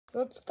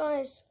What's up,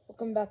 guys?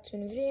 Welcome back to a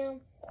new video.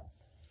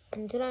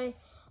 And today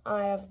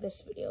I have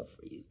this video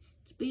for you.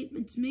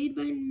 It's made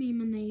by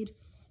Memonade,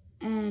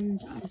 and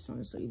I just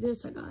want to show you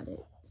this. I got it.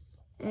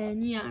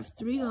 And yeah, I have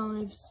 3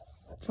 lives.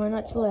 Try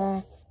not to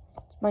laugh.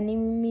 It's my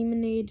name,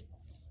 Memonade.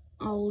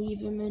 I'll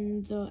leave him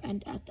in the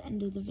end at the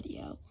end of the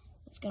video.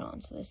 Let's get on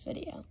to this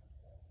video.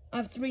 I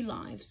have 3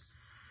 lives.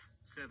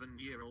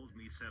 7-year-old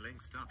me selling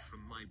stuff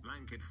from my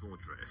blanket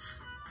fortress.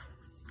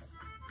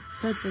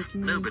 Patrick,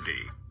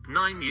 Nobody.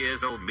 9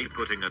 years old me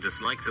putting a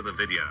dislike to the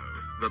video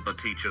that the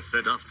teacher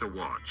said us to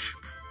watch.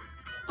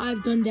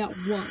 I've done that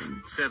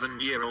once.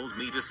 7-year-old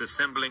me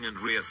disassembling and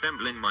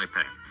reassembling my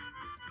pen.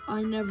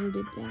 I never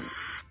did that.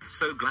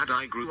 So glad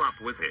I grew up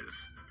with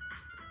his.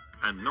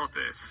 And not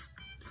this.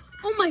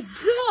 Oh my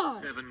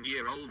god!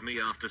 7-year-old me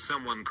after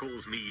someone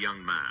calls me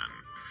young man,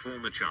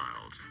 former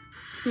child.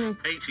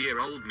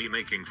 8-year-old me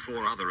making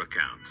 4 other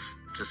accounts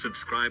to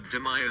subscribe to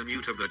my own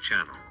YouTube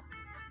channel.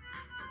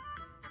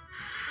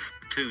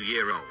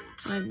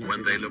 2-year-olds,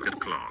 when they look at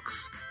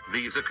clocks.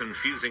 These are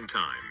confusing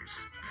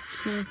times.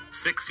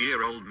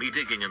 6-year-old me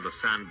digging in the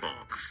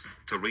sandbox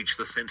to reach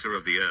the center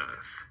of the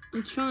earth.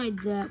 I tried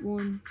that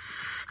one.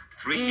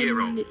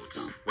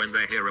 3-year-olds, when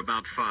they hear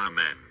about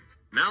firemen.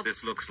 Now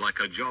this looks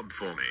like a job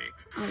for me.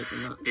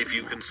 If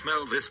you can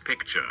smell this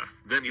picture,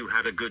 then you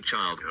had a good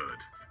childhood.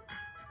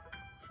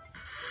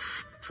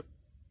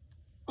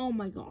 Oh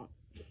my god.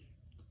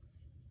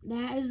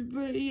 That is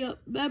bringing up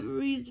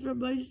memories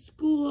from my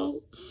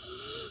school.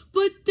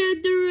 But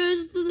then the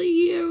rest of the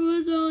year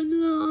was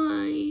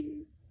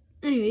online.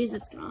 Anyways,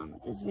 let's get on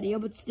with this video.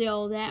 But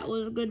still, that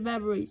was good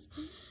memories.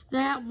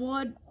 That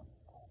one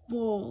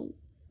ball.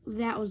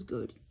 That was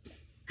good.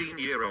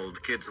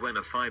 15-year-old kids when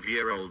a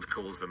 5-year-old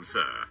calls them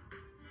sir.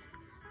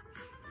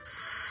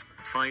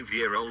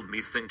 5-year-old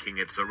me thinking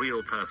it's a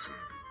real person.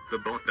 The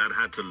bot that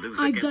had to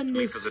lose against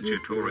me for the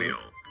tutorial.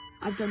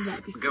 I've done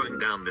that before. Going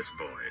down this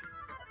boy.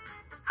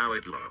 How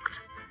it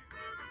looked.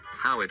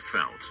 How it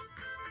felt.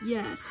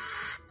 Yes.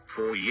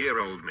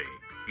 4-year-old me.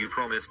 You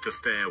promised to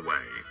stay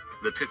away.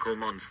 The tickle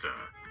monster.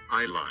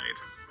 I lied.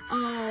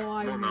 Oh,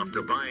 I Mom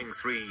after buying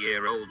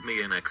 3-year-old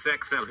me an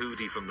XXL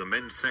hoodie from the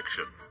men's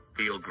section.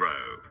 He'll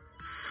grow.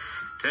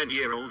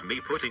 10-year-old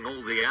me putting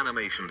all the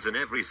animations in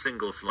every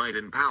single slide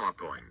in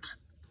PowerPoint.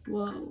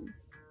 Whoa.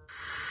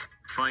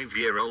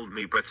 5-year-old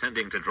me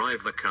pretending to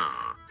drive the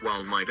car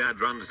while my dad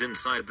runs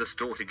inside the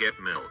store to get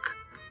milk.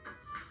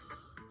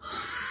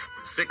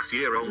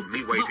 6-year-old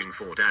me waiting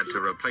for dad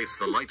to replace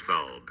the light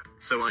bulb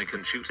so I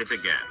can shoot it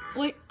again.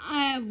 Wait,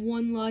 I have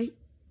 1 light.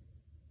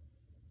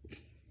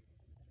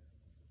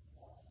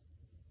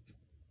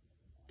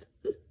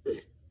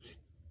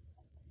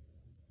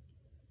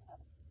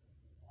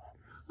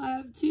 I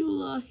have 2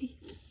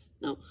 lives.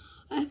 No,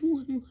 I have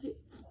 1 life.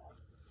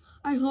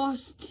 I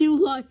lost 2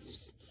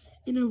 lives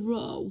in a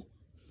row.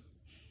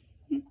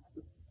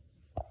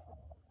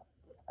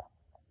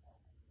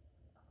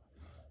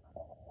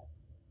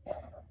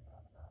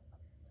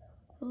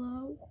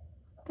 Hello?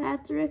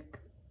 Patrick?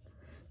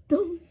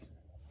 Don't.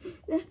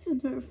 That's a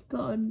Nerf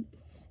gun.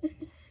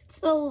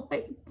 It's a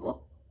light bulb.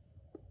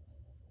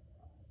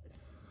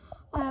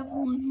 I have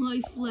 1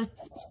 life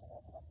left.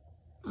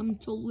 I'm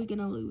totally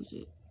gonna lose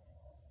it.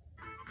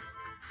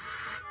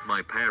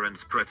 My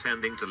parents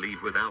pretending to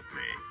leave without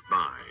me.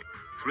 Bye.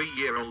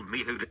 3-year-old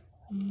me who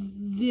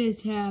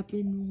This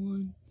happened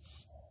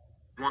once.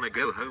 Wanna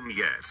go home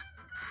yet?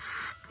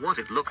 What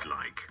it looked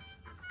like.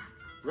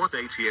 What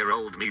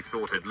 8-year-old me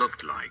thought it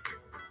looked like.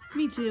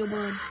 Me too,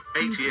 bud.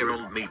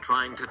 8-year-old me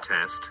trying to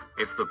test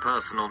if the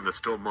person on the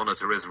store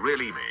monitor is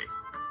really me.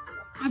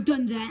 I've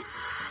done that.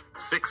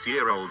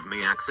 6-year-old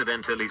me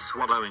accidentally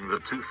swallowing the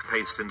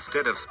toothpaste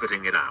instead of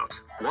spitting it out.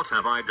 What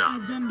have I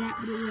done? I've done that,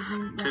 but it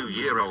wasn't.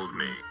 2-year-old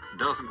me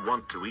doesn't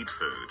want to eat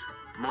food.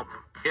 Mom,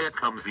 here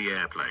comes the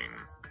airplane.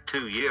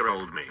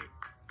 2-year-old me.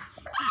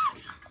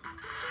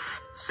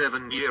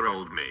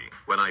 7-year-old me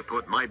when I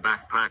put my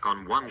backpack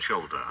on one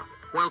shoulder.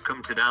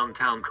 Welcome to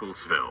downtown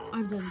Coolsville.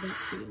 I've done that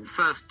too.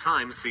 First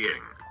time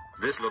seeing.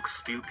 This looks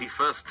stupid.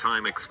 First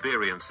time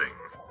experiencing.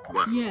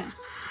 What? Yes.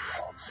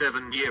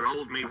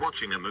 7-year-old me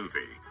watching a movie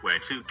where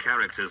 2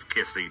 characters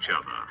kiss each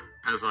other.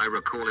 As I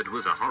recall, it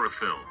was a horror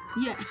film.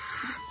 Yes.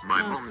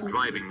 My mom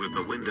driving with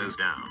the windows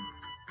down.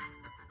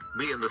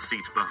 Me in the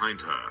seat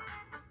behind her.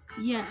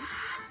 Yes.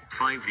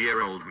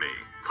 5-year-old me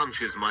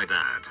punches my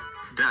dad.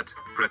 Dad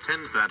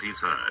pretends that he's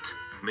hurt.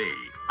 Me,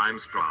 I'm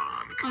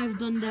strong. I've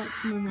done that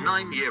to my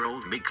mom.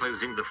 9-year-old me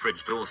closing the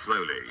fridge door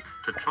slowly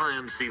to try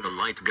and see the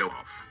light go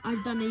off.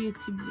 I've done a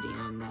YouTube video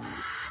on that.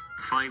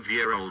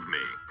 5-year-old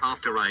me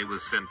after I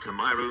was sent to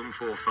my room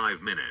for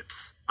 5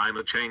 minutes. I'm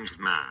a changed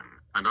man,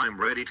 and I'm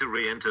ready to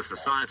re-enter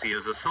society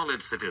as a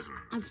solid citizen.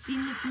 I've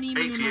seen this meme.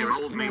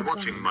 8-year-old me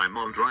watching my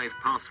mom drive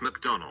past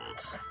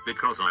McDonald's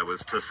because I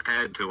was too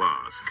scared to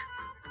ask.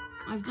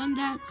 I've done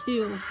that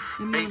too.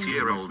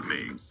 8-year-old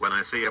me when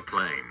I see a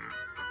plane.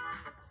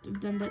 I've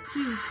done that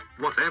too.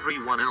 What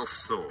everyone else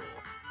saw.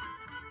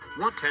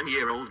 What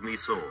 10-year-old me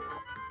saw.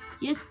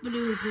 Yes, but it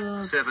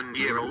was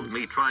 7-year-old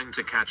me trying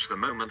to catch the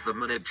moment the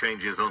minute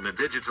changes on a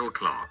digital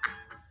clock.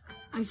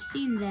 I've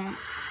seen that.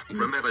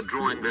 Remember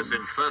drawing this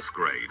in first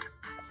grade?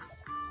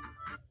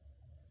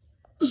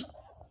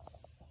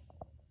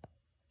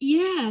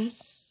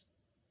 Yes.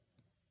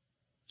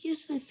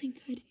 Yes, I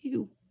think I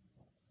do.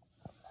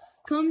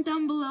 Comment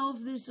down below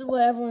if this is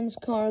what everyone's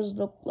cars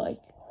look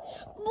like.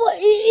 But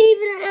it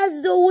even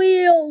has the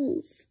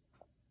wheels.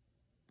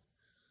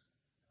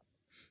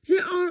 They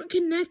aren't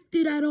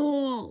connected at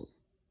all.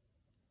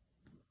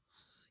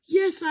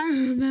 Yes, I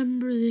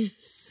remember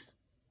this.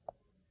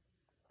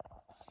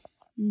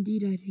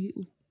 Indeed I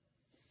do.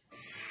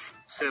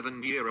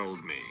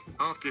 7-year-old me,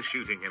 after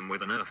shooting him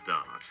with a Nerf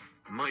dart.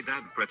 My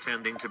dad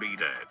pretending to be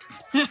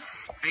dead.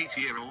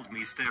 8-year-old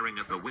me staring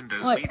at the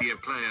Windows Media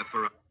Player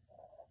for a...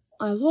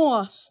 I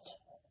lost.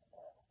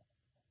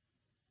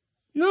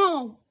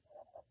 No.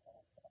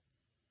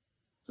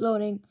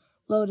 Loading,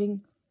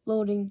 loading,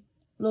 loading,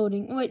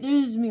 loading. Wait,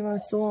 this is me,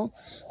 Maxwell.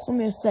 So let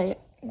me just say it.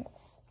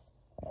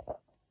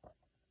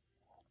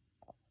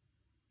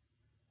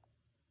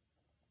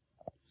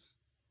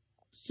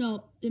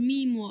 So, the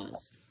meme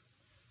was,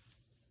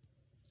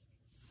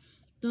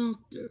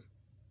 Doctor,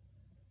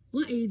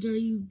 what age are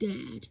you,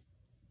 Dad?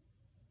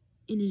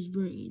 In his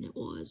brain, it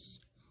was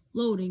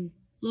loading,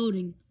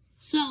 loading.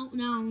 So,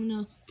 now I'm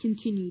gonna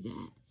continue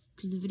that,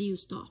 because the video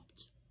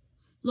stopped.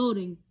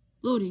 Loading,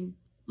 loading,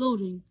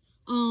 loading.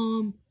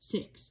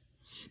 6.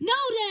 No,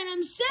 Dad,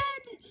 I'm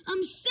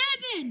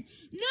 7.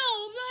 No,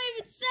 I'm not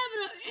even 7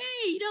 or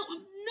 8. No,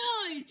 I'm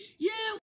 9. Yeah.